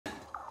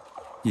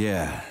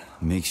Yeah,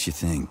 makes you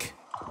think.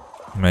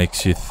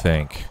 Makes you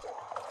think.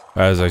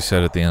 As I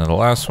said at the end of the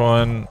last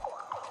one,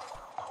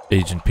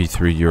 Agent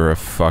P3, you're a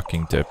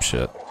fucking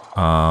dipshit.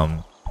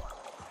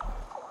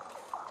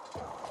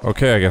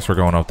 Okay, I guess we're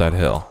going up that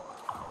hill.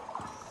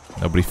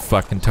 Nobody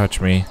fucking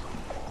touch me.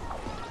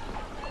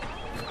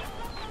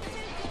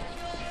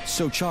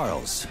 So,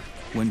 Charles,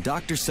 when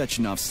Dr.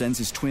 Sechenov sends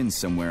his twins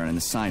somewhere on an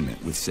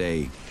assignment with,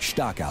 say,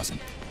 Stockhausen,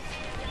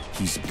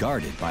 he's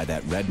guarded by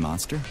that red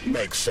monster?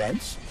 Makes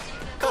sense.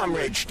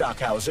 Comrade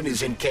Stockhausen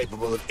is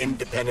incapable of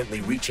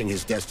independently reaching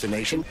his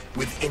destination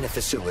within a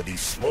facility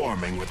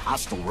swarming with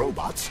hostile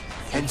robots,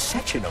 and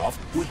Sechenov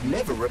would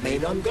never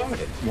remain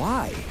unguarded.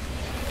 Why?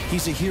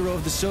 He's a hero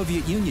of the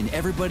Soviet Union.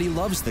 Everybody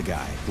loves the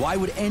guy. Why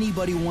would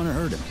anybody want to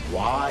hurt him?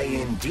 Why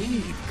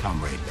indeed,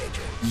 Comrade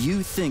Major?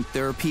 You think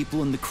there are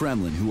people in the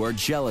Kremlin who are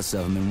jealous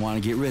of him and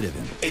want to get rid of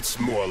him? It's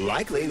more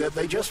likely that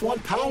they just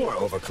want power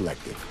over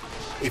Collective.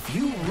 If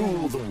you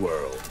rule the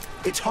world,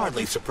 it's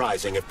hardly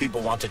surprising if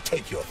people want to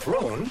take your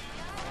throne.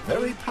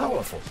 Very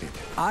powerful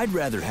people. I'd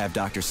rather have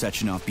Dr.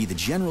 Sechenov be the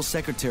General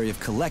Secretary of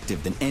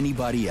Collective than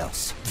anybody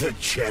else. The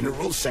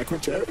General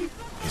Secretary?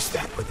 Is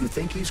that what you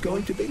think he's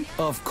going to be?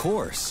 Of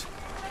course.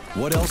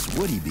 What else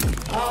would he be?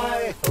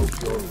 I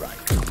hope you're right.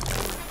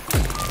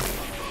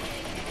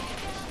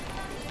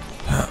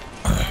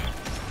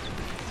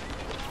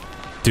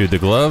 Dude, the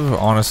glove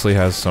honestly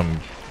has some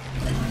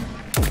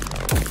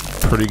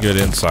pretty good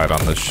insight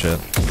on this shit.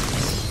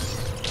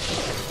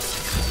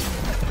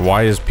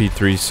 Why is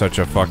P3 such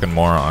a fucking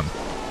moron?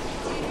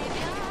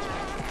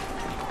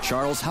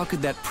 Charles, how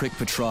could that prick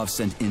Petrov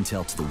send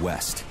intel to the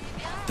west?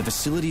 The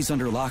facility's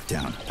under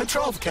lockdown.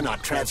 Petrov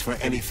cannot transfer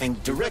anything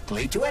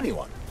directly to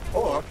anyone,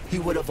 or he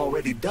would have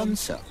already done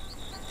so.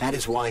 That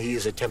is why he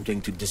is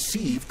attempting to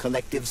deceive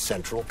Collective's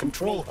central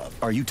control hub.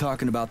 Are you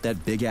talking about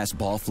that big-ass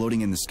ball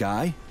floating in the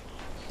sky?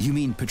 You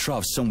mean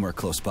Petrov's somewhere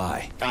close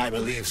by? I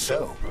believe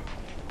so.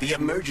 The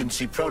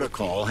emergency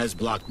protocol has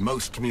blocked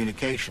most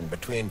communication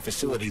between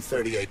Facility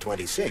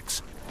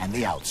 3826 and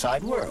the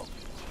outside world.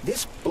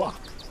 This block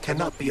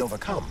cannot be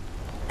overcome.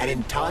 An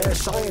entire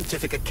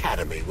scientific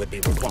academy would be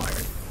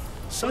required,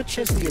 such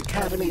as the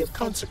Academy of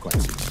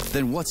Consequences.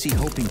 Then what's he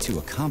hoping to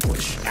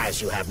accomplish?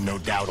 As you have no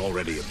doubt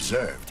already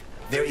observed,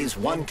 there is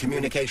one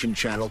communication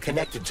channel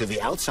connected to the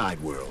outside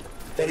world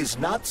that is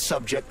not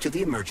subject to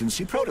the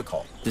emergency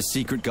protocol. The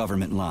secret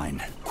government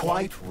line.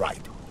 Quite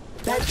right.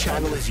 That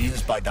channel is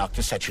used by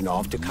Dr.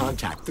 Sechenov to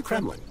contact the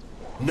Kremlin.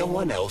 No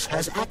one else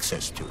has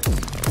access to it.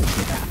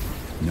 Yeah,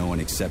 no one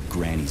except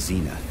Granny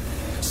Zena.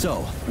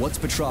 So, what's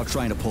Petrov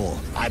trying to pull?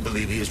 I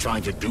believe he is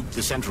trying to dupe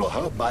the central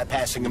hub by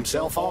passing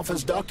himself off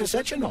as Dr.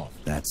 Sechenov.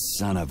 That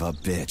son of a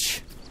bitch.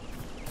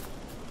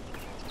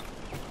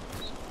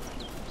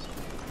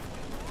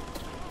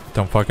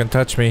 Don't fucking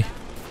touch me.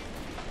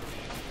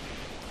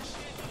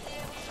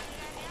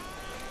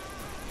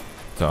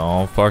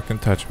 Don't fucking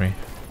touch me.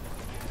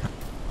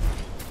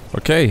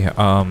 Okay,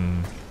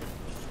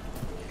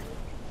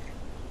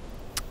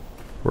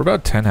 we're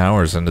about 10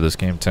 hours into this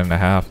game, 10 and a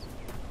half.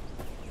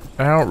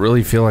 I don't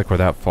really feel like we're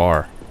that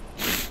far.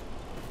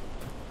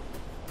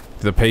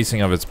 The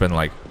pacing of it's been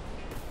like...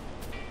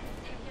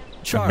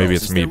 Charles, maybe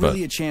it's is me, there but...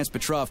 really a chance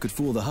Petrov could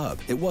fool the hub?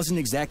 It wasn't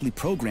exactly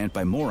programmed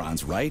by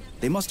morons, right?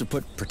 They must have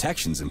put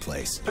protections in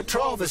place.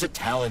 Petrov is a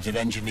talented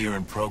engineer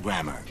and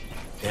programmer.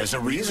 There's a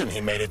reason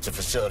he made it to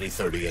Facility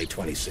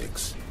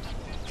 3826.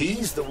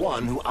 He's the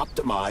one who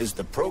optimized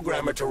the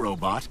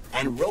programmer-to-robot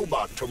and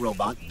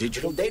robot-to-robot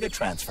digital data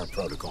transfer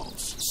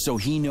protocols. So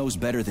he knows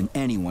better than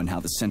anyone how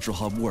the central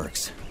hub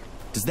works.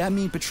 Does that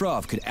mean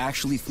Petrov could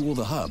actually fool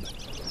the hub?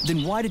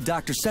 Then why did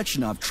Dr.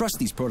 Sechenov trust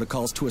these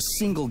protocols to a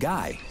single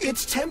guy?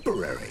 It's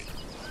temporary.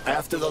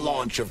 After the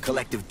launch of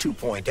Collective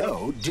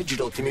 2.0,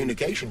 digital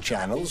communication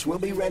channels will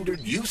be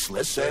rendered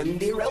useless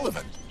and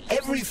irrelevant.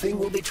 Everything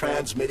will be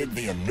transmitted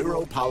via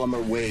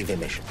neuropolymer wave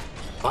emission.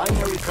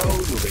 Binary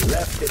code will be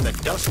left in the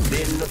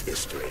dustbin of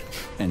history.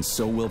 And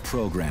so will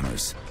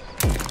programmers.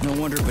 No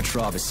wonder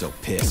Petrov is so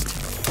pissed.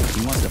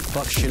 He wants to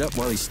fuck shit up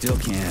while he still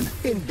can.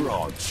 In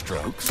broad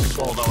strokes,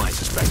 although I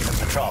suspect that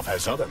Petrov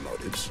has other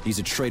motives. He's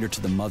a traitor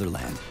to the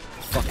motherland.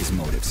 Fuck his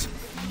motives.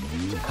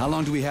 How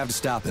long do we have to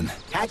stop him?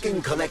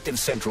 Hacking Collective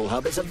Central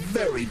Hub is a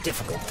very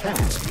difficult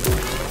task.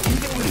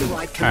 Even with the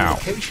right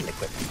communication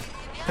equipment,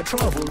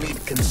 Petrov will need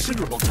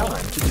considerable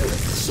time to do it.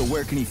 So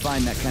where can he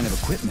find that kind of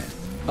equipment?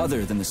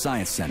 Other than the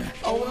Science Center?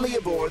 Only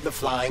aboard the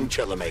Flying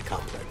Chelome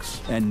complex.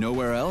 And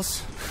nowhere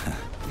else?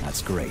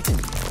 That's great.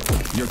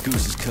 Your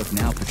goose is cooked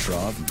now,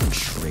 Petrov, you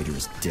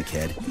traitorous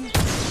dickhead.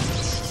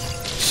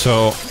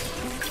 So,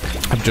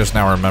 I'm just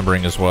now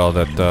remembering as well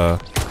that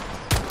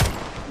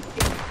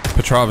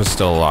Petrov is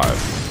still alive.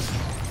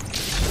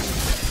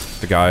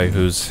 The guy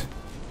whose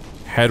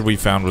head we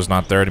found was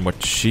not there anymore.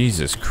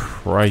 Jesus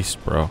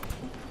Christ, bro.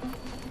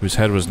 Whose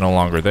head was no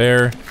longer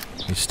there.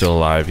 He's still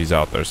alive. He's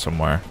out there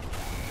somewhere.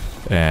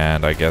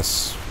 And I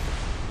guess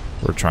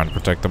we're trying to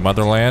protect the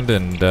motherland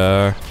and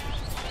we're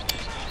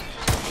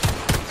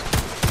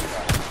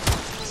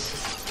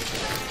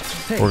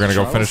gonna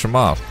go finish him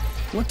off.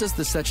 What does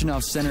the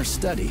Sechenov Center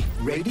study?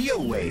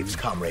 Radio waves,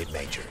 Comrade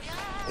Major.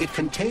 It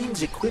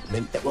contains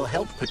equipment that will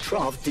help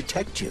Petrov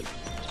detect you.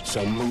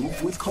 So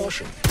move with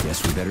caution.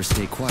 Guess we better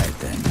stay quiet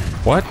then.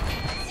 What?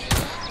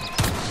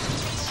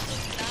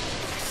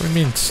 What do you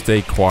mean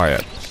stay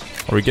quiet?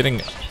 Are we getting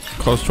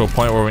close to a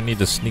point where we need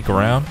to sneak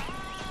around?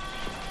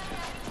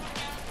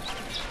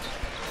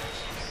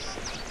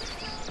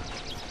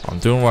 I'm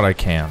doing what I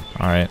can,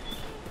 alright?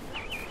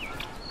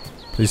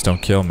 Please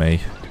don't kill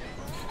me.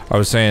 I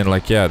was saying,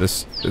 like, yeah,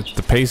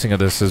 the pacing of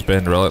this has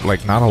been,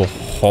 like, not a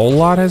whole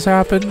lot has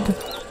happened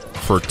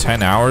for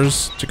 10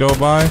 hours to go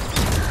by.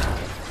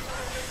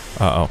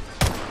 Uh-oh.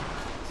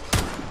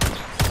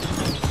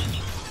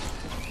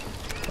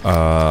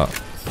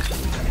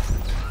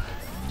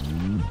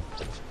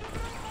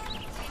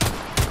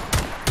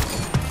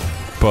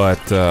 But,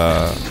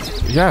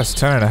 yeah, it's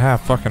 10 and a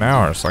half fucking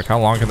hours. Like, how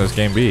long can this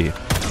game be?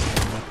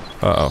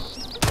 Uh-oh.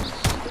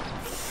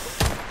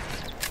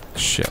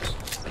 Shit.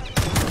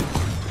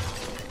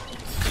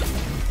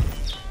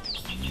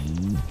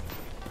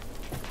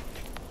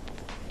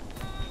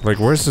 Like,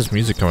 where's this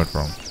music coming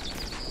from?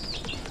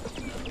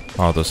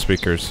 Oh, those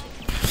speakers.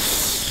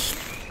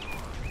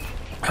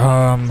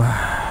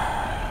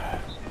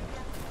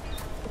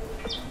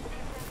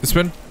 It's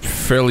been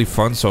fairly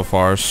fun so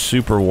far.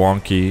 Super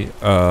wonky.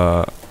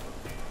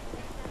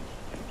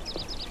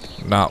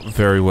 Not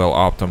very well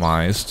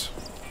optimized.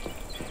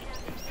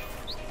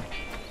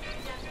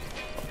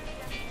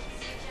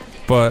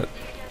 But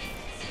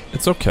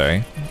it's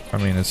okay. I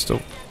mean, it's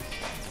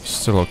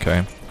still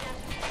okay.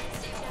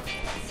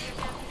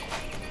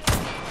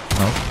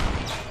 Nope.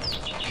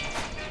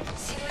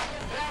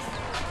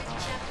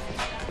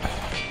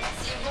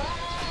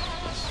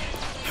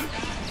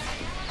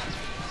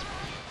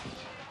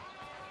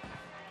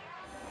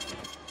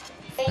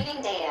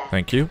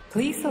 Thank you.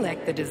 Please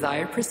select the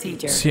desired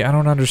procedure. See, I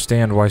don't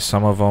understand why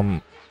some of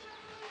them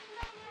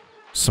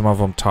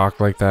talk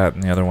like that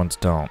and the other ones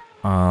don't.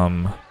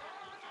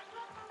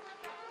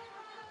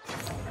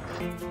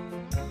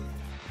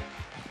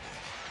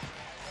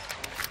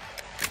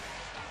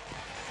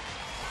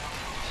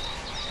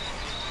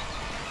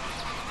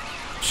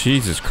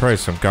 Jesus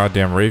Christ, some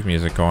goddamn rave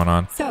music going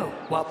on. So,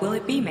 what will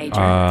it be, Major?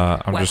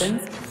 I'm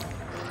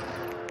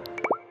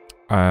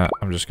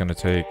just gonna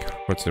take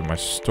what's in my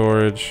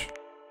storage.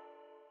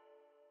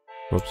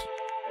 Whoops.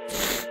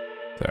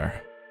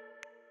 There.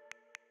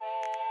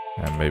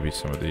 And maybe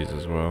some of these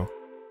as well.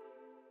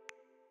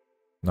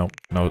 Nope,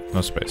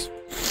 no space.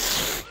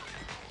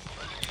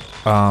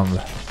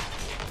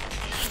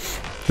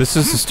 This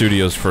is the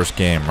studio's first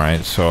game,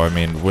 right? So I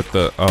mean, with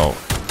the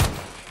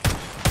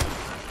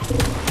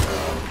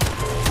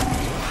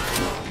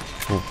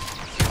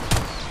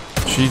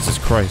Jesus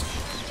Christ.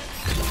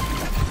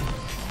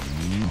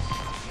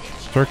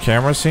 Is our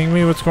camera seeing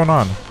me? What's going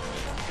on?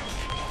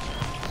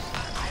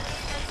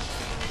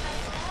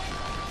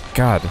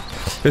 God.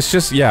 It's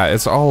just, yeah,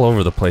 it's all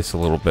over the place a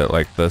little bit.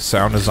 Like, the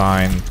sound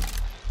design.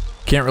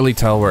 Can't really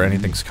tell where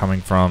anything's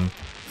coming from.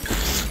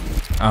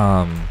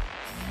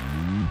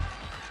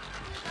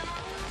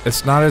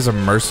 It's not as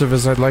immersive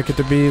as I'd like it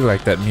to be.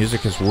 Like, that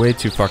music is way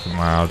too fucking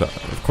loud.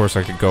 Of course,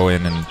 I could go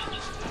in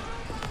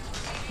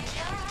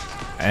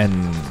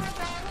and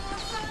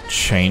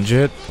change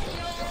it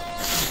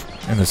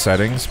in the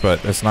settings,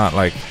 but it's not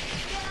like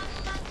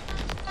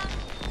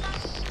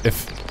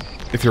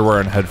if you're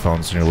wearing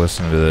headphones and you're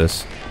listening to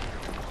this,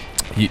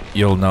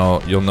 you'll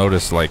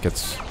notice like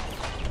it's,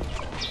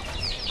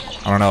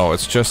 I don't know,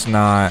 it's just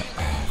not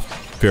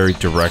very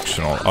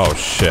directional. Oh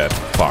shit,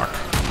 fuck.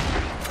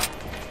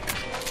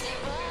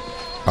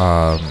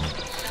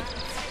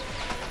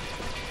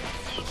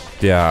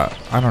 Yeah,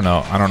 I don't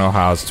know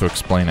how else to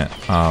explain it.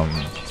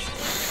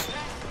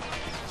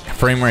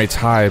 Frame rate's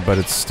high, but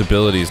its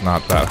stability's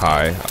not that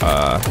high.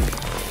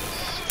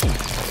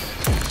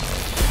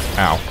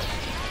 Ow.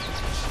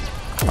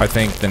 I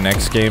think the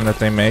next game that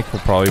they make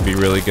will probably be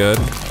really good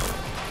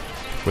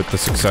with the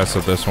success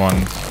of this one.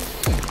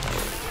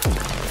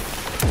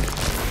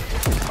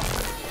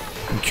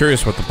 I'm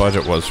curious what the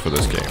budget was for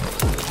this game.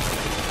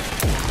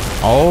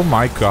 Oh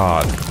my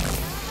god.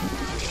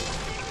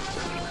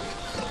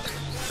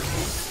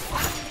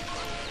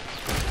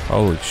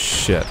 Holy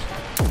shit.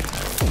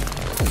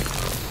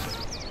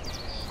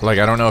 Like,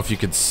 I don't know if you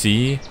could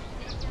see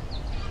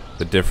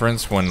the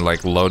difference when,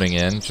 like, loading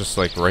in, just,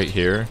 like, right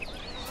here.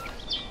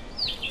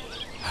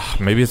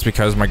 Maybe it's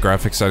because my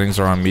graphic settings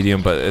are on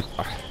medium, but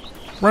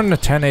running a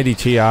 1080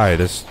 Ti,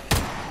 this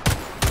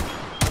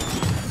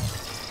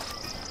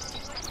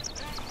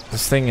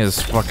thing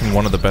is fucking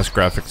one of the best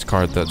graphics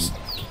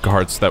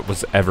cards that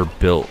was ever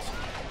built.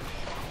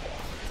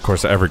 Of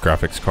course, every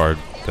graphics card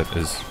that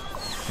is,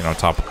 you know,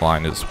 top of the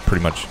line is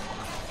pretty much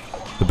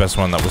the best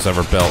one that was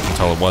ever built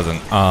until it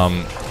wasn't.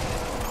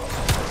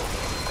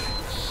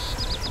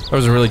 That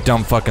was a really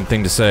dumb fucking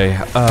thing to say.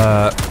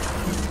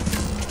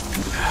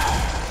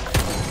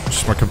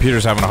 Just my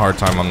computer's having a hard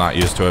time. I'm not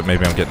used to it.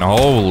 Maybe I'm getting...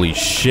 Holy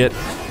shit.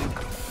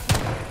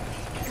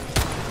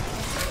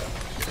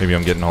 Maybe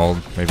I'm getting old.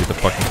 Maybe the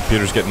fucking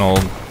computer's getting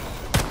old.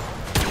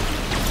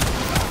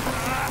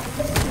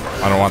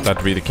 I don't want that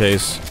to be the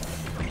case.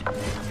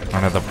 I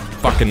don't have the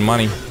fucking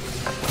money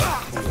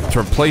to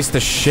replace the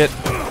shit.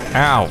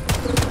 Ow.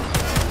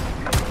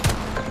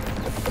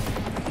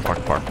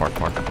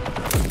 Park.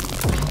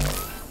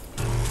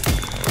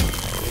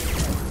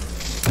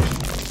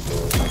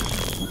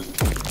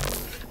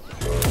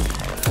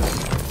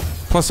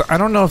 Plus, I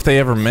don't know if they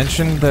ever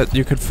mentioned that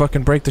you could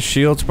fucking break the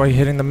shields by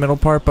hitting the middle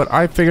part, but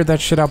I figured that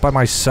shit out by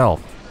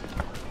myself.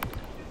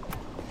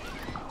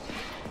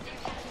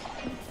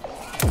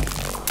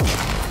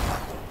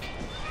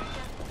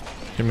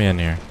 Get me in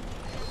here.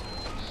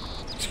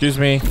 Excuse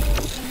me.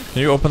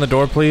 Can you open the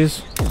door,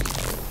 please?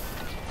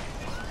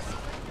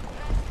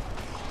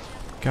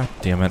 God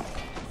damn it.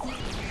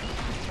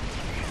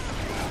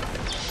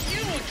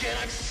 You again,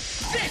 I'm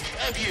sick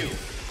of you!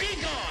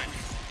 Be gone!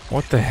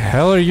 What the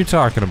hell are you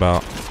talking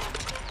about?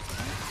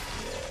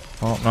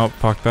 Oh, no,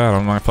 fuck that.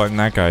 I'm not fighting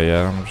that guy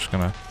yet. I'm just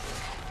gonna...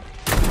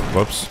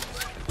 Whoops.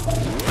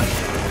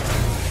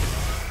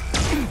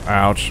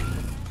 Ouch.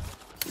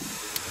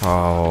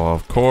 Oh,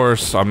 of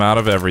course. I'm out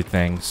of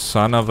everything.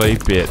 Son of a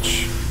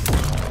bitch.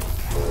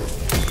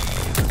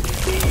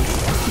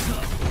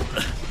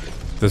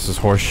 This is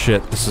horse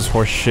shit. This is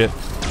horse shit.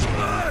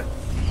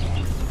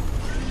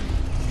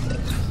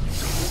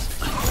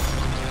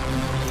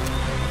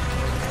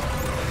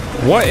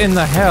 What in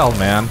the hell,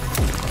 man?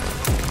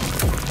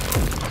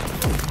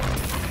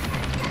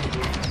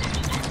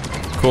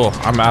 Cool.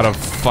 I'm out of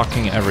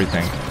fucking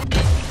everything.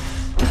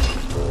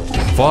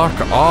 Fuck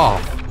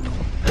off.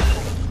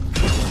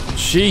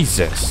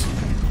 Jesus.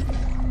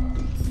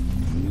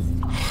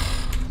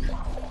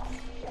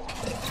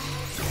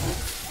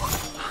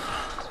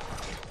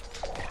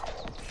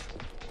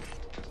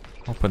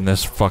 Open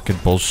this fucking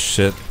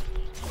bullshit.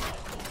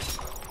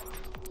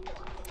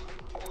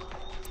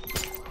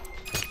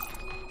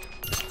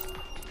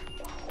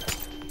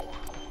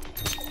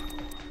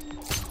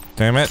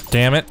 Damn it,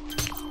 damn it.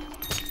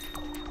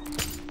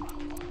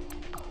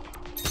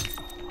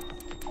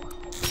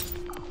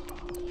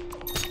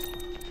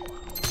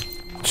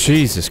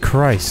 Jesus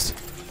Christ.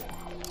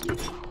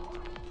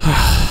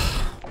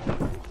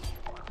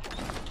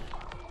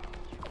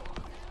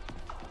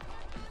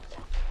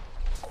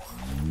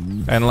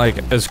 And like,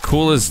 as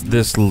cool as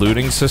this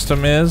looting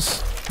system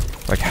is,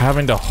 like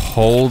having to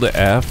hold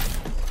F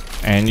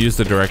and use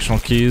the directional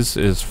keys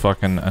is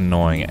fucking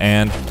annoying.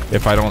 And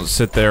if I don't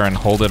sit there and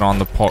hold it on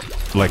the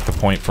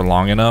point for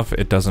long enough,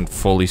 it doesn't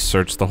fully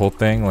search the whole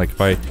thing. Like if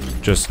I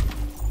just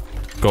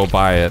go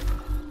by it,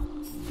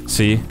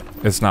 see,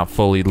 it's not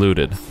fully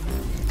looted.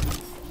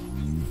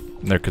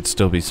 There could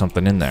still be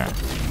something in there.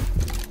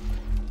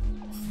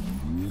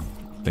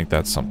 I think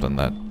that's something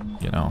that,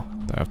 you know,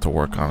 I have to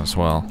work on as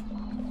well.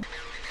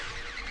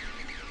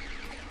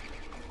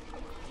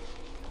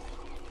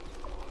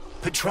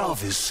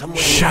 Petrov is somewhere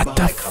Shut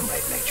nearby, the Comrade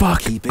Major.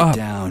 fuck Keep it up.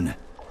 down.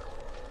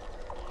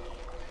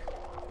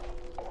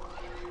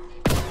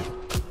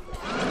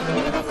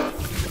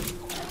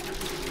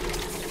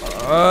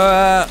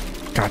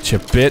 Gotcha,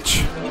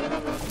 bitch.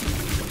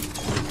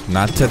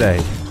 Not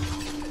today.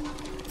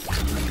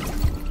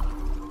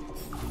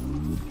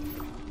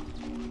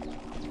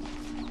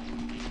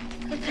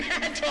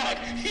 Bad dog!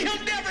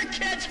 You'll never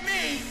catch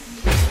me!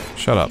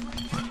 Shut up.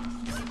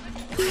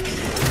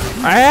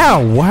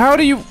 Ow! How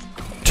do you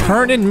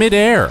turn in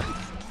midair?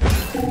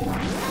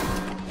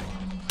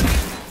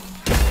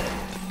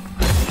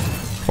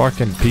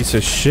 Fucking piece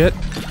of shit.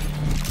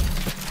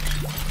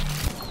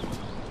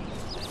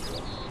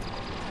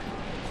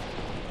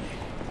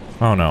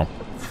 Oh no.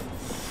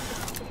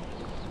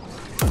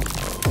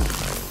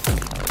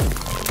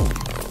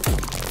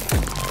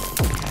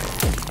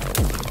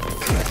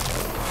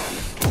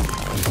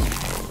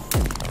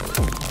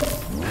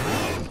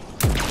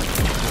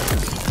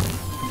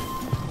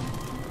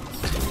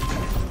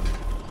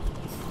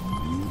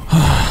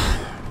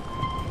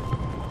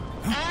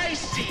 I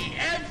see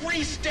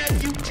every step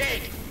you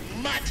take,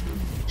 mutt!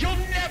 You'll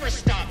never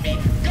stop me!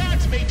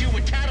 Gods may do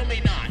what cattle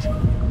may not!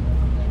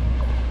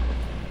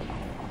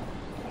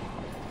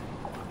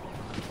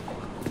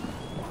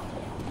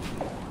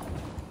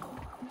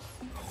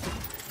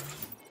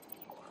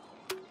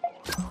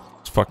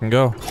 Let's fucking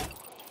go.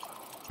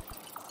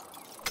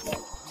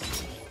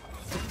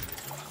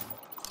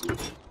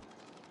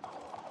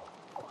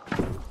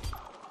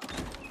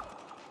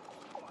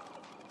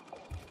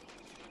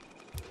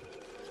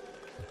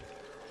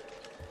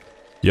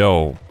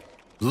 Yo.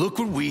 Look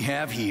what we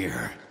have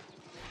here.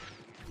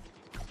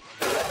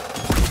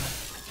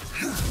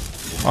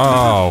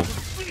 Oh.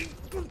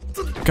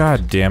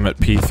 God damn it,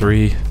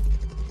 P3.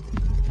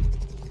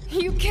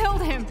 You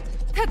killed him!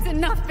 That's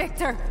enough,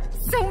 Victor!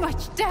 So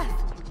much death!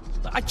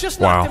 I just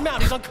Wow. knocked him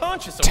out. He's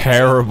unconscious.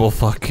 Terrible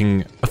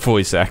fucking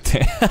voice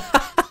acting.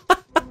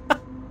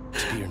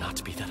 To be or not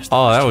to be, that is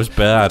Oh, that was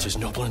bad. It is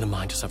noble in the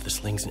mind to suffer the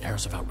slings and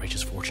arrows of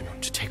outrageous fortune, or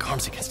to take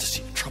arms against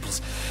deceiving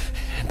troubles,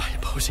 and by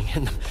imposing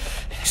in them.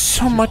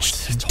 So much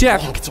It's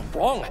death. wrong. It's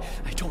wrong.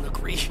 I don't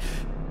agree.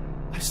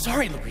 I'm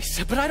sorry,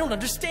 Larissa, but I don't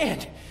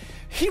understand.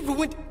 He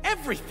ruined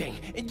everything,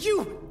 and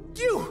you.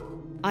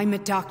 I'm a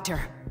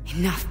doctor.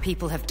 Enough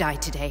people have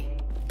died today.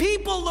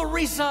 People,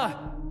 Larissa!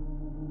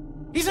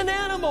 He's an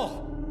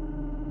animal!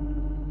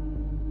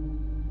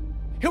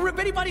 He'll rip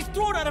anybody's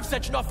throat out if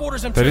Sechenov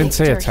orders him to. They didn't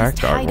say Victor, attack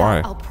he's dog. tied Why?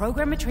 up. I'll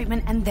program a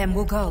treatment and then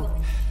we'll go.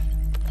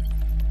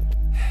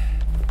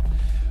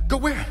 Go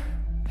where?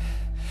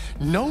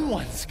 No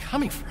one's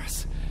coming for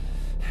us.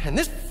 And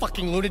this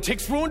fucking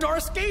lunatic's ruined our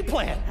escape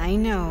plan! I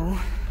know.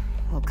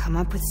 We'll come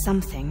up with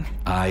something.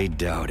 I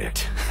doubt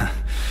it.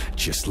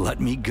 Just let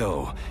me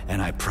go,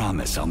 and I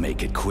promise I'll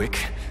make it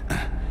quick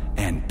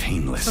and So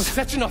painless.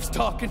 Sechenov's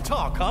talk and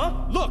talk,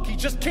 huh? Look, he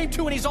just came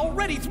to and he's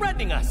already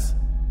threatening us!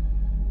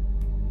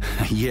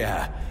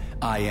 Yeah,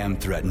 I am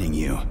threatening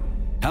you.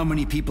 How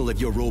many people have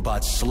your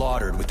robots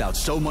slaughtered without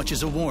so much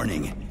as a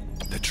warning?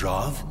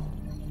 Petrov?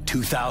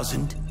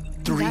 2,000?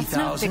 3,000? That's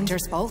not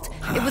Victor's fault.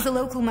 It was a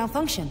local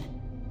malfunction.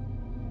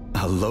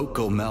 A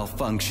local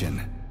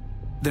malfunction?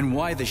 Then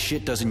why the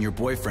shit doesn't your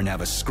boyfriend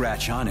have a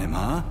scratch on him,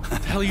 huh?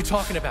 What the hell are you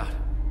talking about?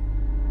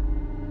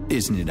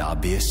 Isn't it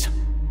obvious?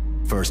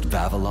 First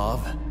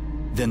Vavilov,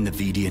 then the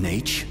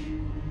VD&H.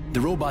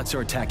 The robots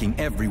are attacking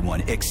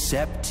everyone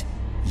except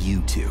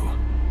you two.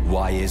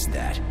 Why is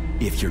that,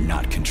 if you're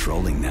not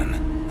controlling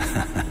them?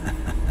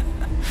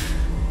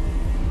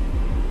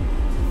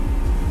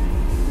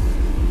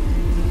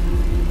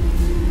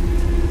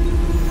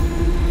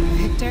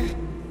 Victor,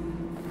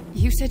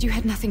 you said you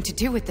had nothing to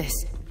do with this.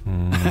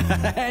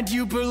 And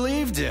you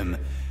believed him?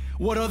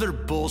 What other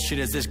bullshit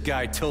has this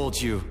guy told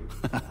you?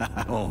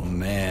 Oh,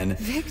 man.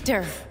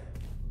 Victor!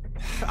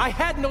 I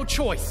had no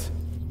choice.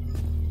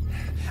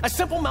 A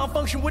simple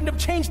malfunction wouldn't have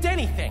changed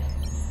anything.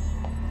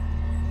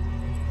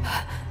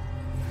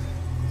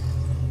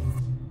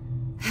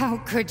 How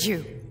could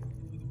you?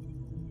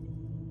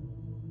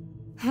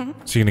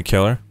 Is he gonna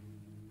kill her?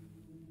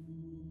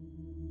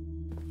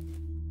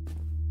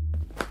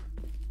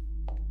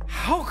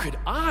 How could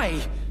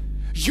I?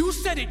 You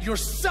said it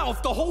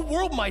yourself, the whole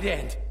world might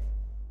end.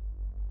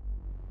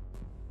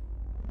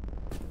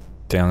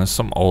 Damn, this is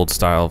some old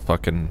style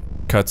fucking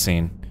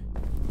cutscene.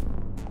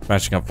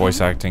 Matching up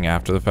voice acting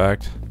after the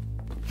fact.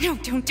 No,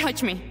 don't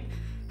touch me.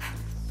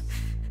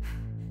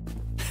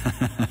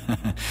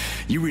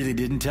 You really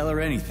didn't tell her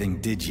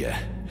anything, did you?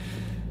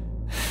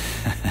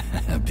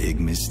 A big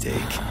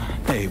mistake.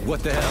 Hey,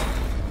 what the hell?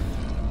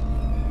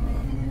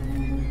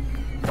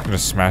 Gonna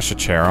smash a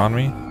chair on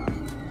me?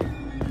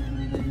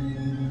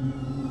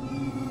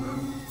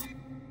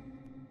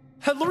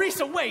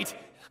 Larissa, wait!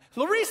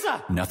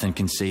 Larissa! Nothing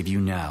can save you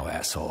now,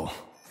 asshole.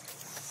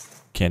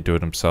 Can't do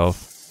it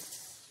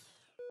himself.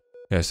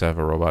 He has to have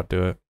a robot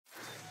do it.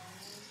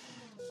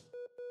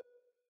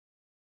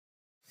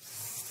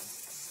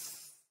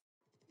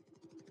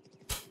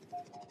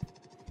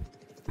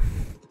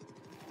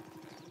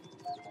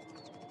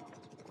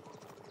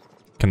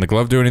 Can the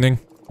glove do anything?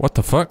 What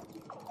the fuck?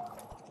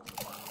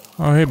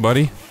 Oh, hey,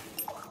 buddy.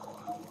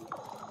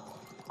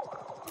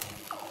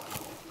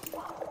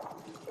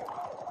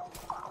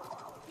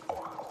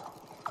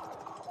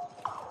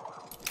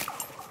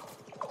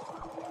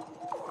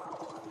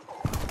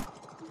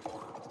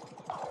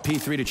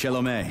 P3 to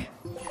Chelomey.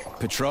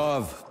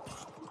 Petrov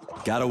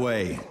got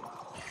away.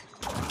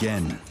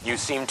 Again. You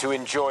seem to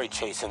enjoy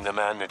chasing the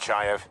man,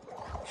 Nechayev.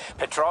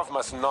 Petrov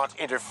must not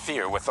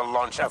interfere with the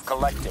launch of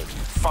Collective.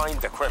 Find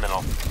the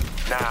criminal.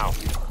 Now.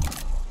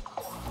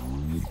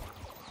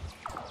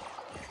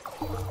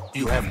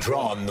 You have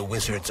drawn the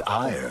wizard's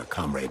ire,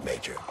 Comrade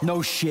Major.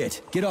 No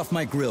shit. Get off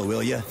my grill,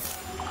 will ya?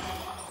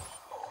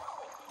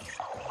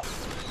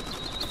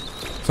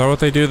 Is that what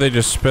they do? They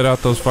just spit out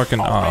those fucking...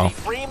 Already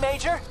free,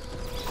 Major?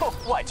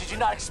 What, did you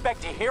not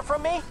expect to hear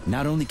from me?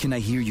 Not only can I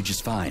hear you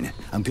just fine,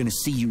 I'm gonna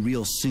see you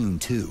real soon,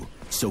 too.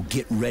 So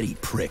get ready,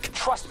 prick.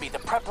 Trust me, the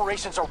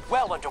preparations are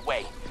well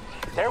underway.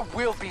 There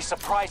will be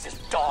surprises,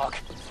 dog.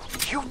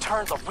 You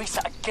turned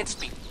Larissa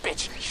against me,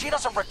 bitch. She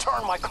doesn't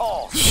return my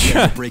calls.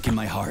 You're breaking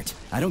my heart.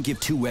 I don't give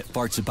two wet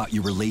farts about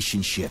your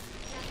relationship.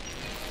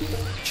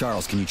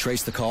 Charles, can you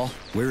trace the call?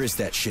 Where is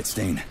that shit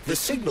stain? The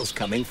signal's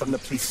coming from the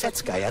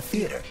Plisetskaya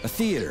Theater. A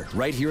theater?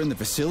 Right here in the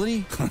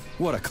facility?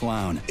 What a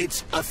clown.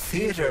 It's a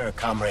theater,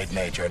 Comrade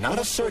Major, not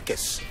a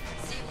circus.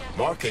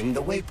 Marking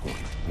the waypoint.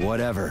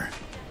 Whatever.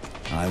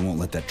 I won't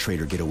let that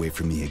traitor get away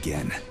from me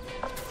again.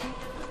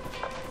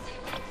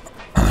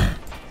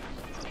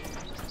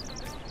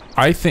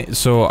 I think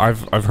so.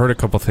 I've heard a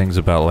couple things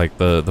about like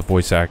the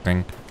voice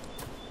acting,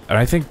 and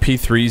I think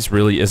P3's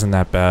really isn't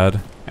that bad.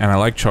 And I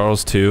like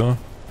Charles too.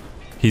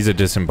 He's a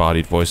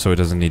disembodied voice, so he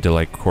doesn't need to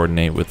like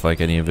coordinate with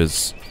like any of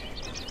his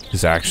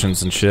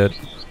actions and shit.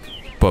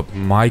 But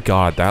my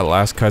god, that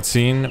last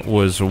cutscene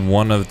was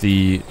one of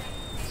the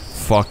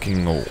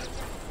fucking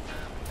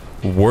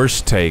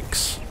worst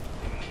takes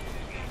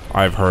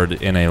I've heard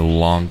in a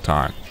long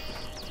time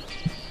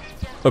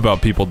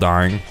about people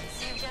dying.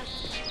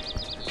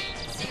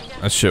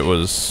 That shit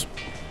was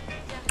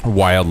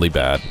wildly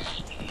bad.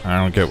 I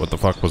don't get what the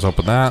fuck was up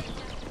with that.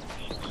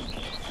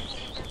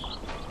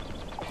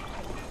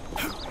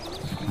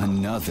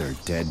 Another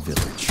dead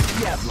village.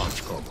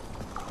 Yavlonchko.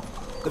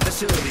 The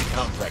facility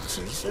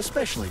complexes,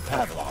 especially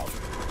Pavlov,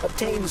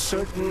 obtain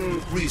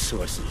certain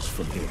resources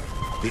from here.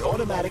 The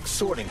automatic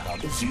sorting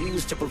hub is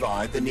used to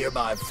provide the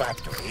nearby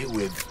factory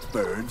with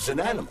birds and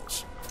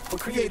animals for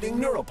creating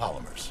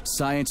neuropolymers.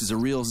 Science is a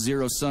real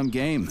zero-sum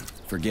game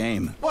for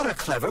game. What a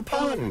clever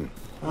pun.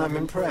 I'm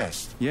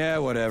impressed. Yeah,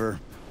 whatever.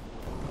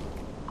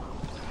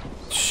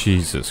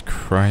 Jesus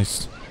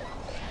Christ.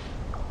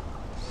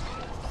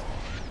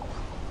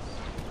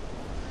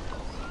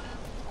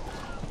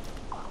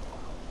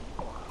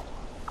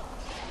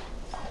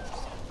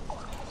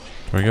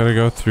 Do I gotta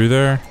go through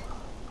there?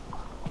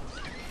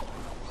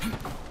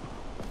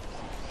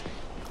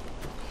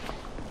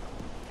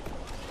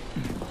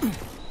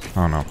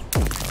 Oh no.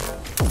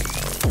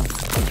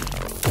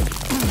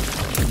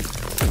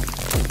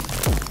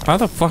 How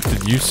the fuck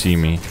did you see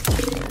me?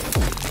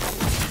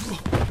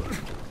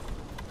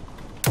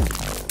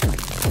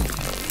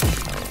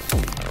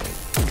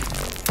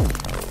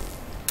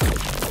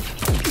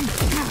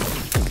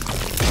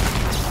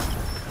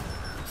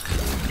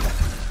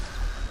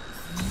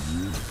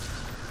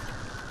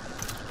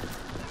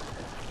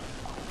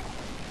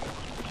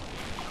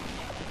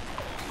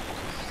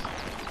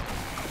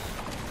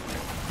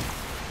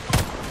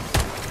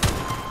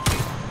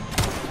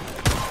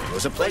 It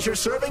was a pleasure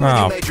serving with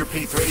you, Major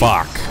P3.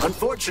 Fuck.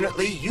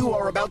 Unfortunately, you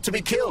are about to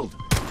be killed.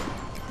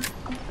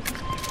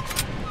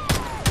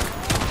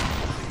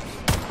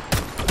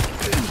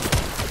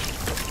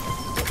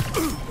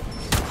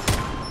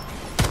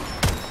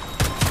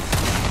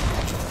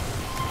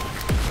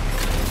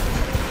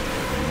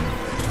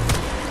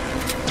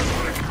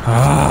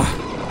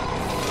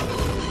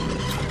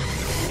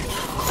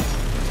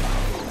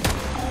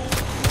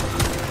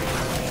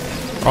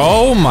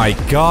 Oh my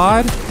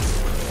god.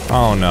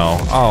 Oh no.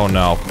 Oh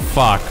no.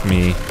 Fuck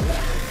me.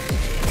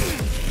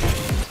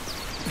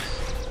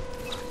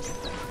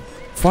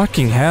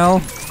 Fucking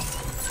hell.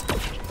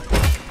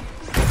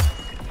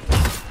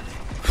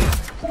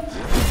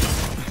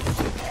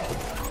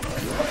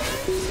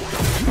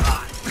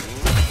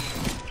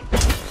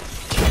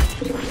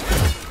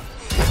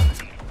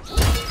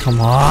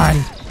 Come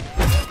on.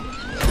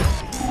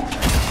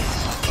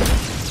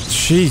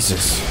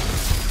 Jesus.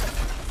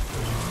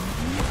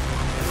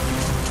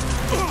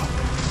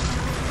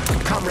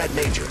 Comrade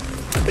Major,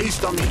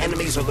 based on the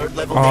enemy's alert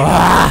level,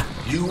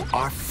 you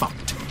are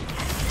fucked.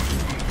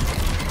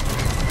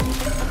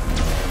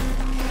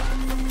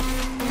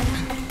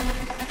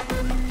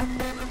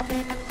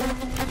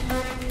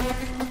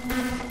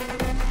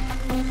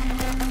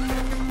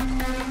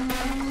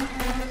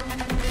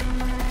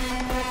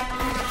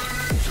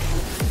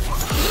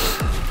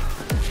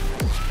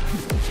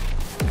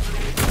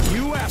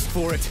 You asked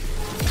for it.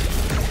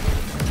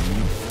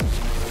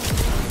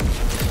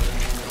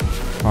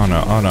 Oh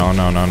no, oh no,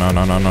 no, no, no,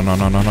 no, no, no, no,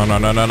 no, no, no,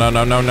 no, no, no, no,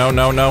 no, no, no,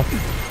 no, no.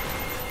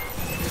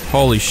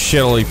 Holy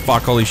shit, holy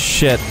fuck, holy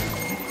shit.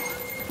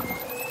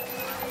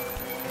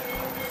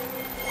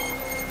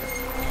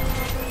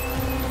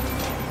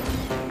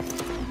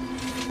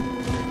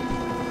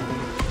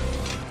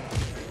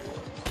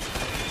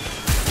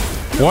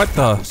 What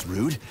the? That's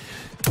rude.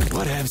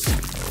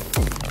 Whatevs.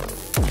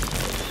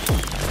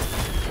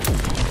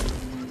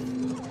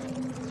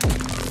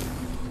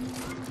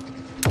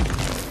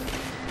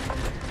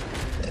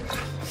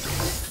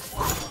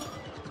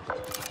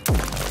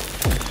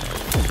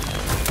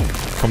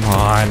 Come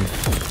on.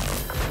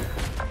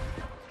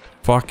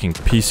 Fucking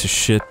piece of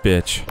shit,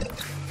 bitch.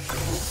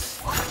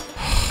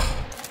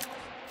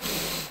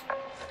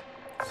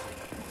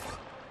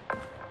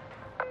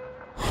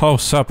 Oh,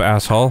 sup,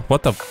 asshole.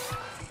 What the f-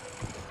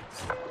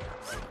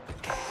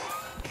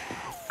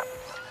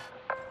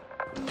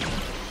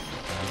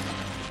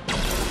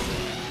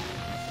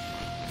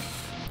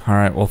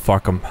 Alright, well,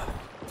 fuck him.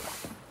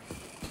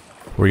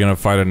 We're gonna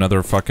fight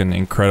another fucking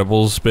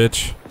Incredibles,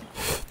 bitch.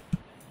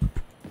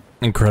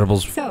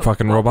 Incredibles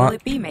fucking what robot. Will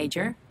it be,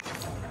 Major?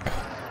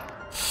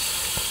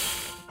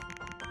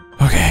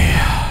 Okay.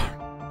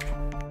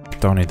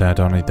 Don't need that,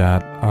 don't need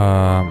that.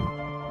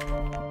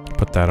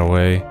 Put that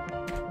away.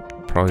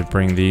 Probably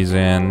bring these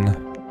in.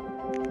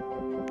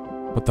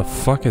 What the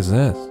fuck is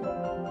this?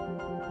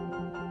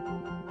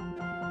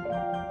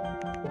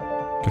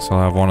 Guess I'll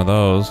have one of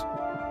those.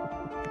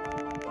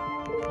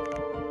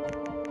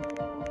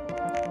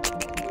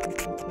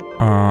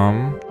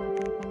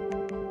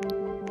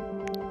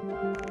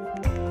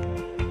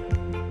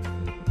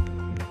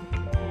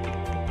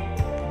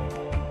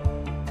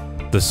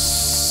 The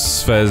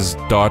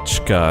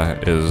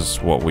Zvezdochka is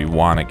what we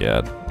want to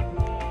get.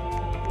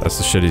 That's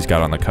the shit he's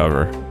got on the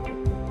cover.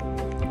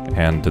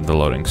 And in the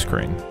loading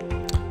screen.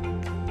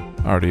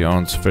 Already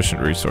own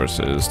sufficient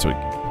resources to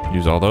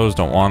use all those,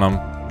 don't want them.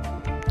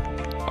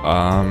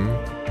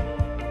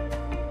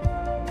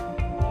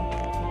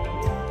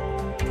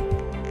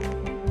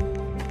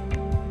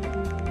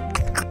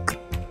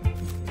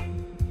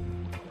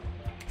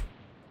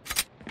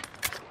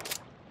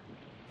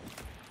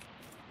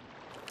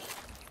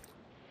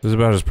 This is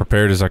about as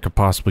prepared as I could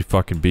possibly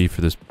fucking be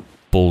for this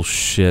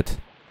bullshit.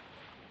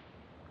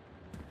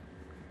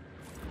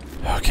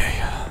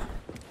 Okay.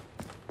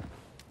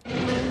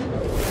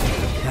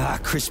 Ah,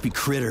 crispy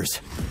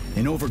critters.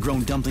 An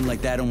overgrown dumpling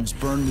like that almost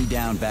burned me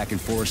down back in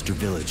Forrester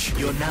Village.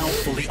 You're now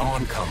fully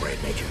on, Comrade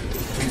Major.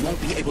 We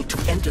won't be able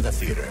to enter the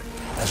theater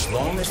as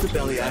long as the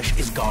Bellyash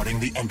is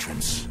guarding the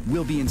entrance.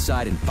 We'll be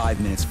inside in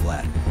 5 minutes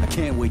flat. I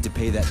can't wait to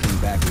pay that thing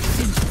back with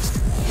interest.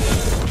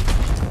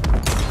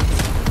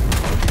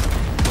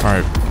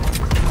 Alright.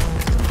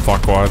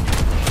 Fuckwad.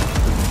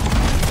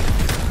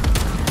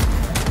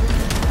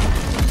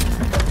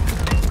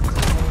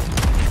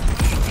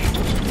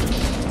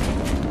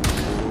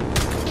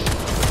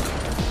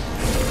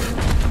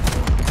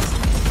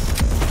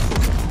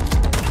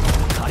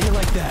 How do you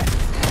like that?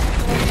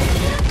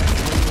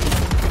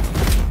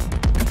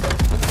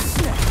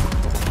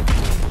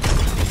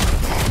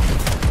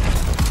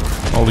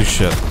 Holy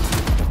shit.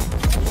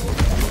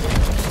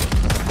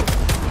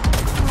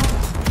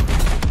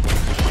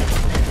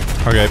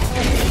 Okay.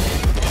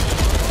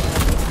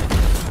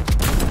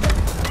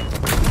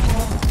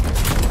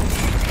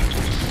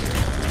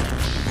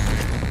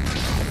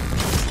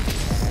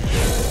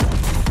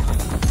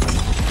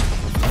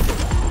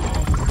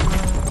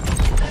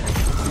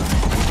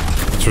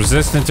 It's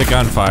resistant to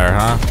gunfire,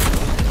 huh?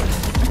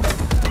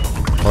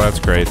 Well, that's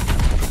great.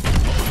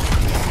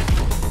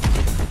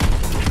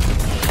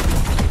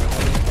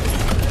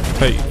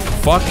 Hey,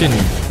 fucking...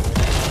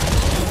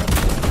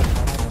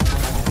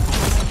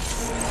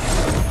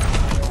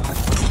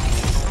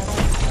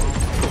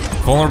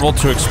 Vulnerable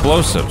to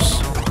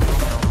explosives.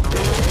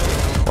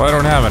 Well, I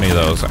don't have any of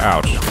those.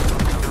 Ouch.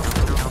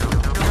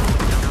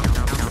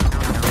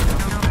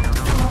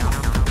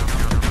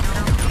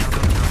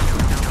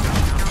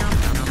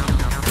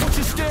 What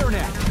you staring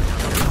at?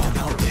 How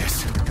about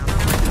this?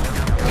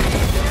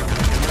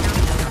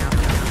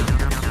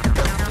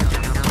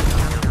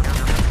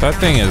 That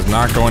thing is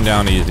not going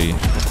down easy.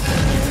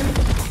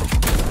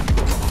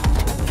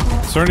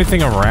 Is there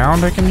anything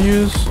around I can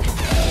use?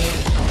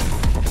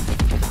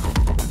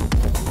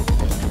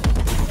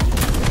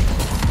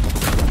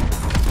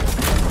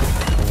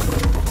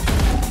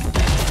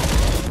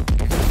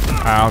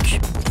 Ouch.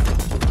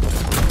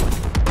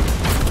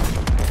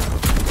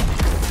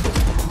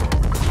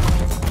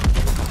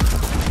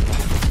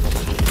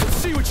 Let's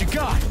see what you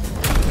got.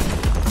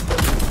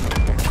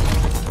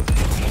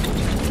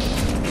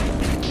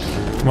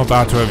 I'm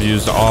about to have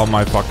used all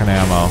my fucking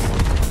ammo.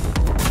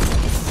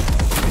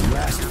 You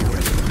asked for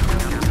it.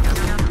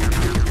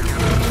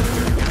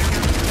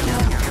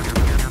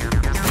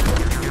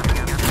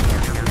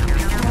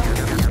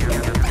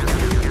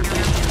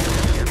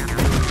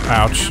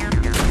 Ouch.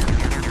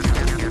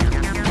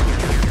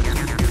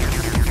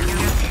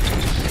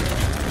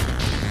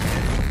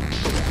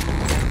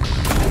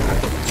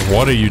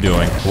 What are you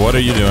doing? What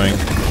are you doing?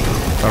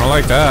 I don't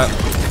like that.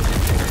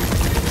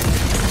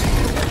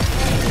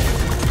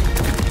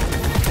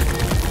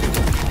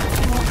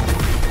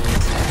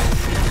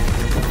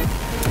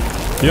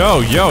 Yo,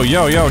 yo,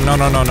 yo, yo. No,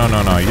 no, no, no,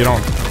 no, no. You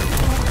don't...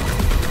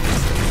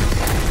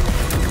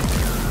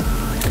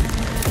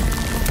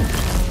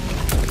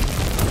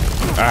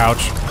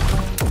 Ouch.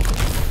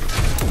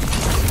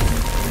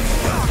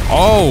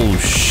 Oh,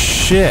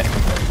 shit.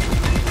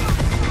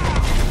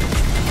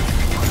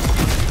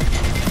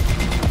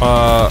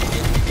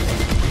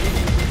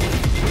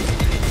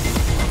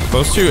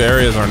 Those two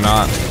areas are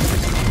not...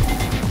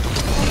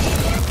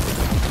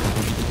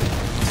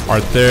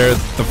 Are there...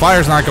 The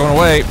fire's not going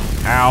away.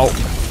 Ow.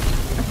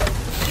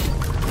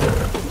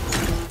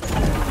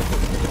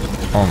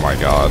 Oh my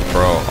god,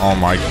 bro. Oh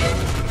my...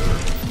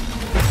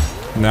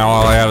 Now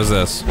all I have is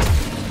this.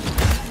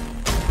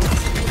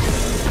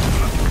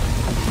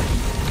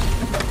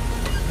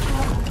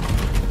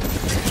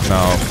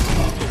 No.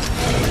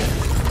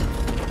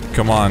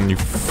 Come on, you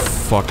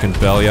fucking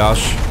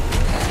Bellyash.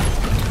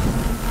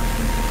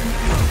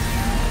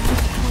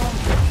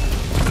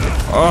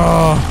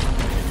 Oh.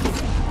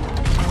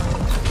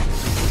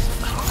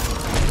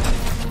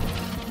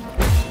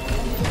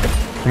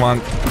 Come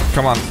on.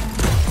 Come on.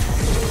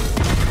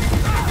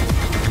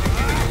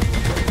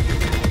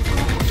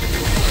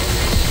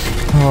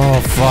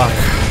 Oh, fuck.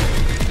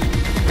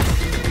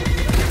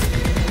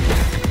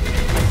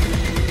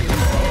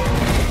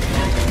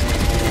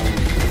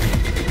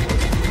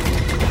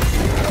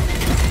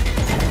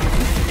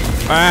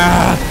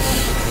 Ah!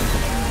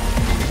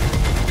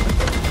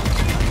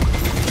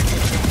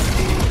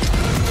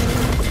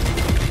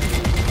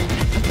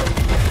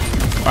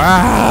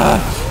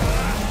 Ah!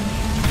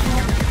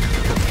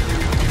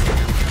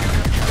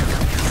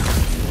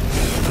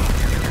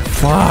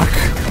 Fuck.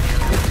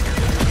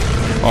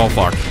 Oh,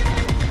 fuck.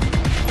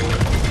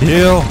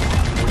 Heal.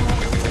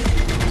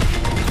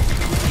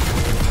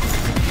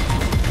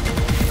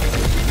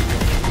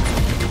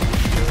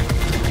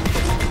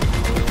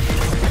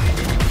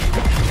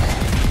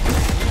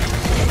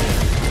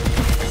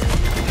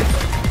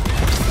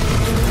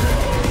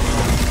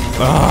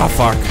 Ah,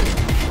 fuck.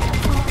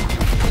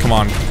 Come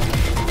on.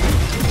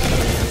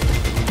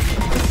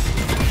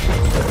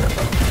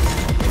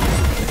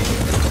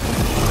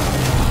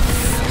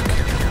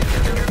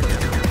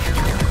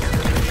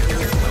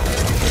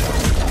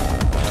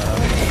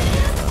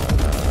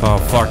 Oh,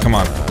 fuck, come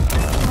on.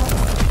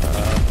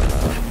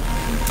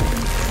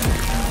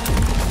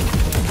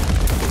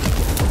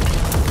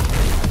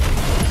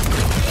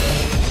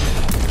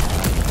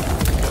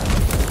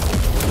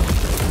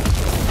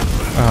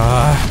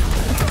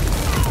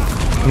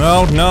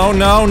 No, no,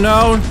 no,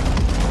 no!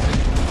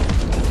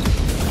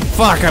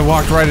 Fuck, I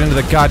walked right into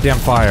the goddamn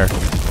fire.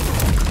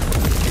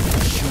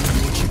 Show me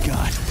what you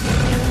got.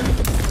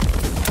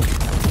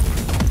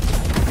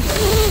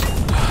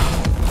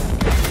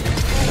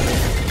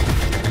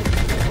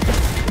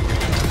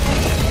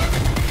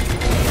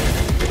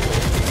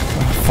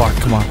 Oh, fuck,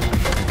 come on.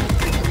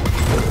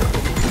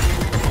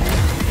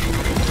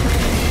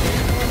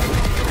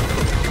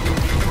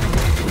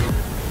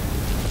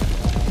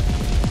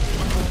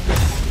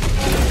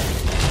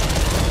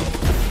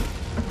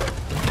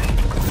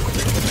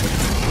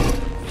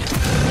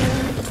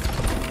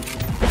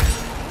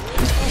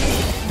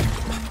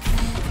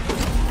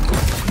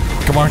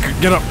 Come on,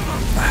 get up.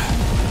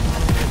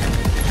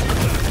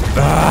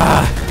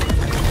 Ah.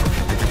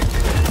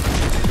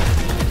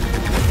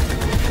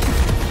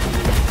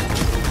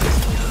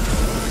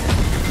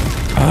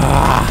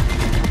 Ah.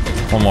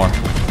 One more.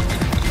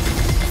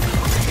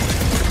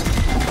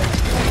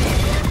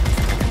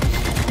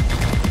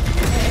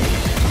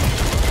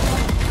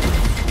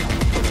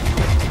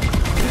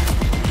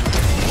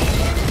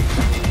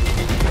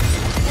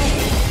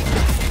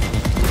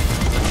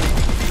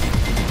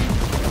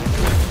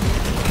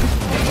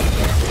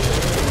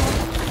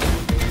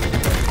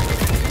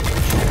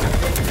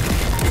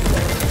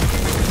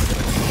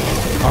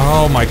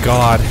 Oh my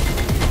god.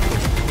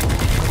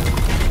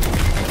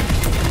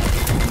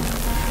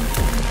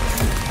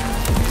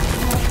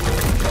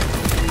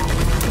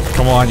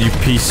 Come on, you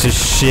piece of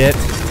shit.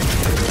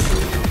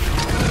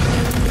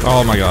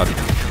 Oh my god.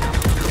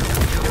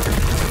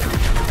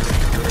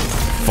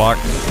 Fuck.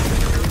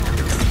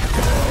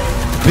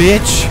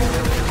 Bitch.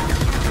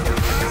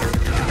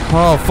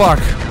 Oh fuck.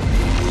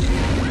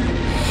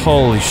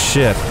 Holy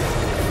shit.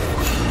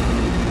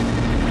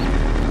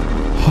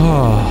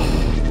 Oh.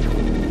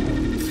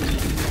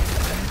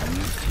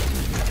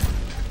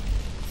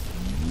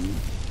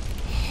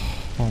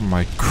 Oh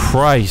my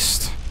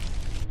Christ.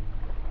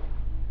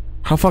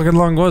 How fucking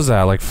long was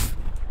that? Like,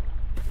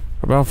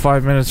 about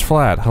 5 minutes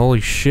flat.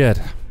 Holy shit.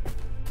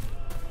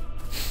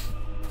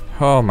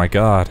 Oh my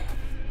god.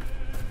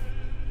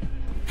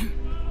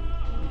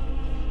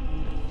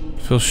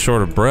 Feel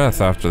short of breath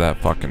after that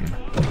fucking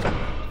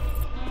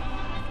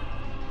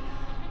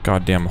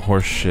goddamn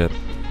horse shit.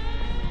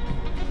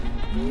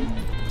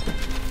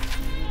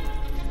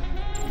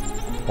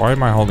 Why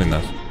am I holding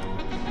this?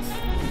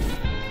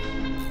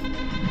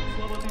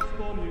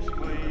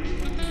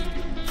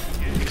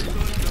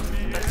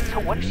 So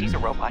what if she's a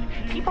robot?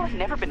 People have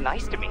never been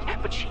nice to me,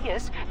 but she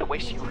is. The way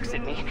she looks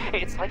at me,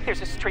 it's like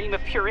there's a stream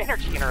of pure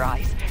energy in her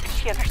eyes.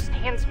 She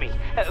understands me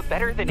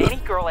better than any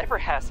girl ever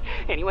has.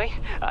 Anyway,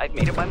 I've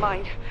made up my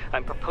mind.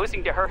 I'm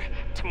proposing to her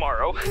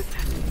tomorrow.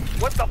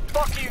 What the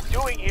fuck are you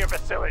doing here,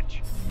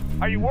 Vasilij?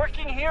 Are you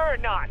working here or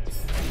not?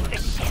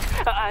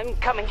 Shit, I'm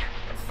coming.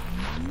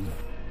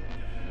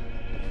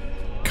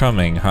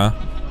 Coming, huh?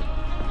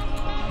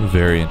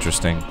 Very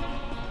interesting.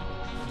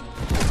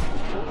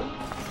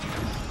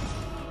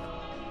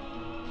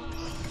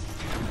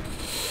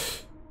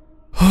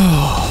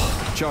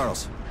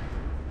 Charles,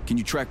 can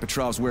you track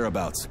Petrov's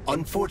whereabouts?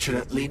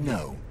 Unfortunately,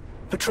 no.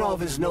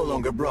 Petrov is no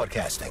longer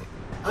broadcasting.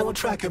 I will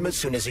track him as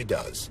soon as he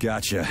does.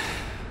 Gotcha.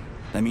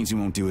 That means he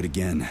won't do it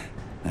again.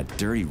 That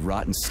dirty,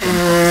 rotten skunk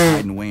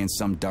hiding away in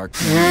some dark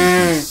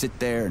corner. Sit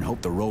there and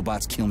hope the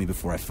robots kill me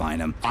before I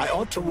find him. I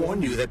ought to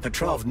warn you that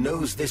Petrov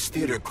knows this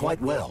theater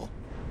quite well.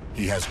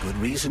 He has good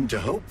reason to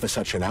hope for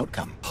such an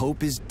outcome.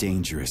 Hope is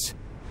dangerous.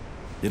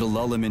 It'll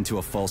lull him into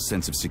a false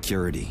sense of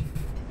security.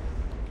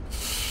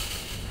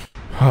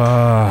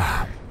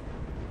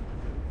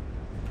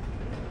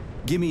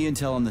 Give me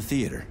intel on the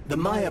theater. The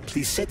Maya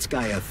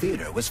Plisetskaya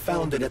Theater was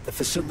founded at the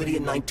facility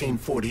in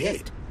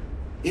 1948.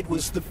 It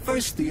was the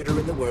first theater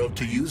in the world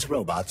to use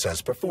robots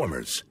as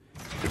performers.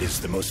 It is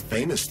the most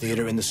famous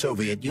theater in the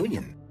Soviet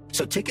Union,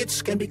 so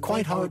tickets can be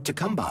quite hard to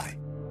come by.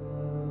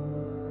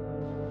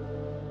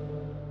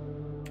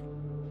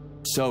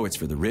 So it's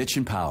for the rich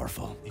and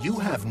powerful. You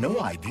have no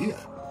idea.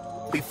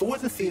 Before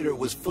the theater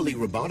was fully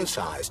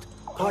roboticized,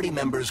 party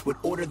members would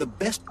order the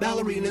best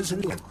ballerinas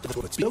in the...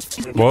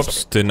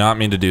 Whoops, did not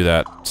mean to do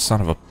that.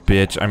 Son of a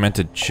bitch. I meant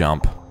to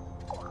jump.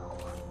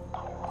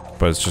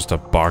 But it's just a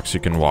box you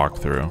can walk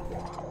through.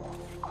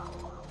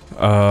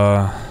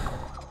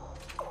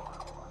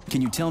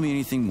 Can you tell me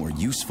anything more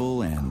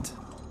useful and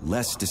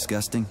less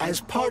disgusting?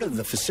 As part of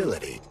the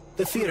facility,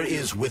 the theater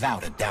is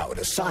without a doubt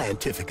a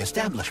scientific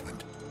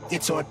establishment.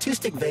 Its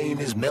artistic vein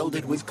is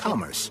melded with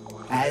commerce,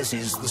 as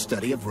is the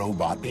study of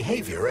robot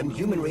behavior and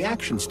human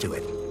reactions to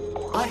it.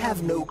 I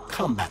have no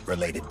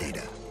combat-related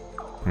data.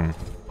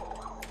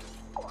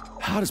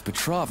 How does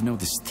Petrov know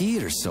this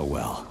theater so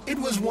well? It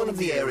was one of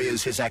the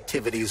areas his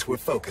activities were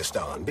focused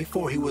on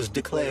before he was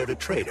declared a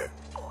traitor.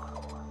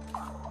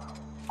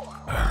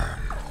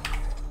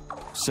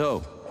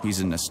 So, He's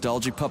a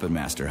nostalgic puppet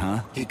master,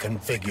 huh? He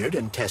configured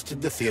and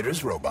tested the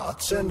theater's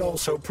robots, and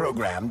also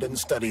programmed and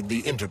studied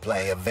the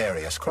interplay of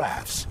various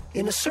crafts.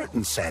 In a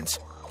certain sense,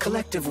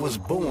 Collective was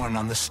born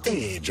on the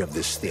stage of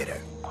this theater.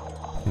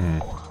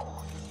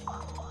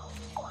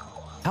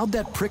 How'd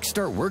that prick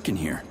start working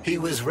here? He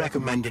was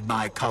recommended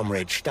by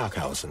Comrade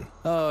Stockhausen.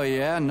 Oh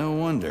yeah, no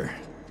wonder.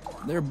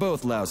 They're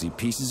both lousy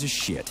pieces of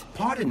shit.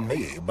 Pardon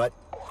me, but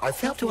I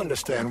fail to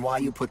understand why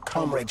you put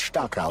Comrade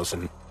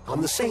Stockhausen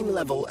on the same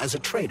level as a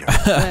traitor.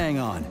 Hang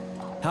on.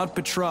 How'd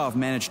Petrov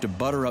manage to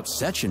butter up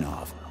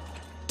Sechenov?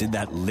 Did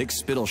that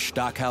lick-spittle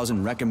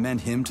Stockhausen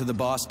recommend him to the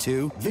boss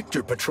too?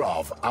 Victor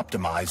Petrov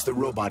optimized the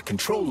robot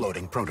control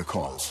loading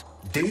protocols.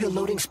 Data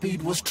loading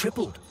speed was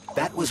tripled.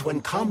 That was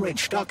when Comrade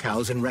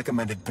Stockhausen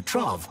recommended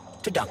Petrov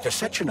to Dr.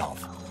 Sechenov.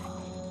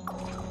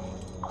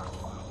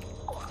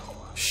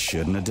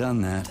 Shouldn't have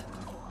done that.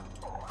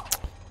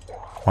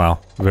 Wow,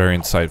 very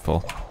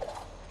insightful.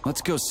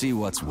 Let's go see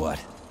what's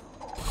what.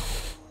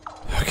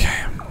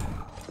 Okay.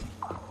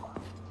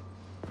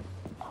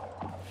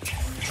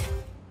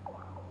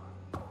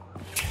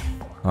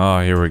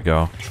 Oh, here we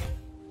go.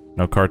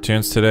 No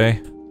cartoons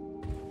today?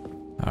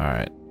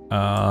 Alright.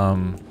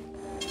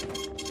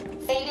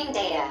 Saving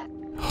data.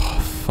 Oh,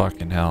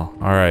 fucking hell.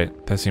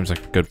 Alright, that seems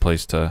like a good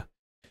place to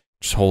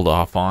just hold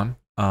off on.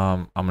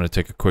 I'm gonna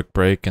take a quick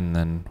break, and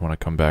then when I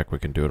come back we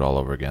can do it all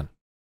over again.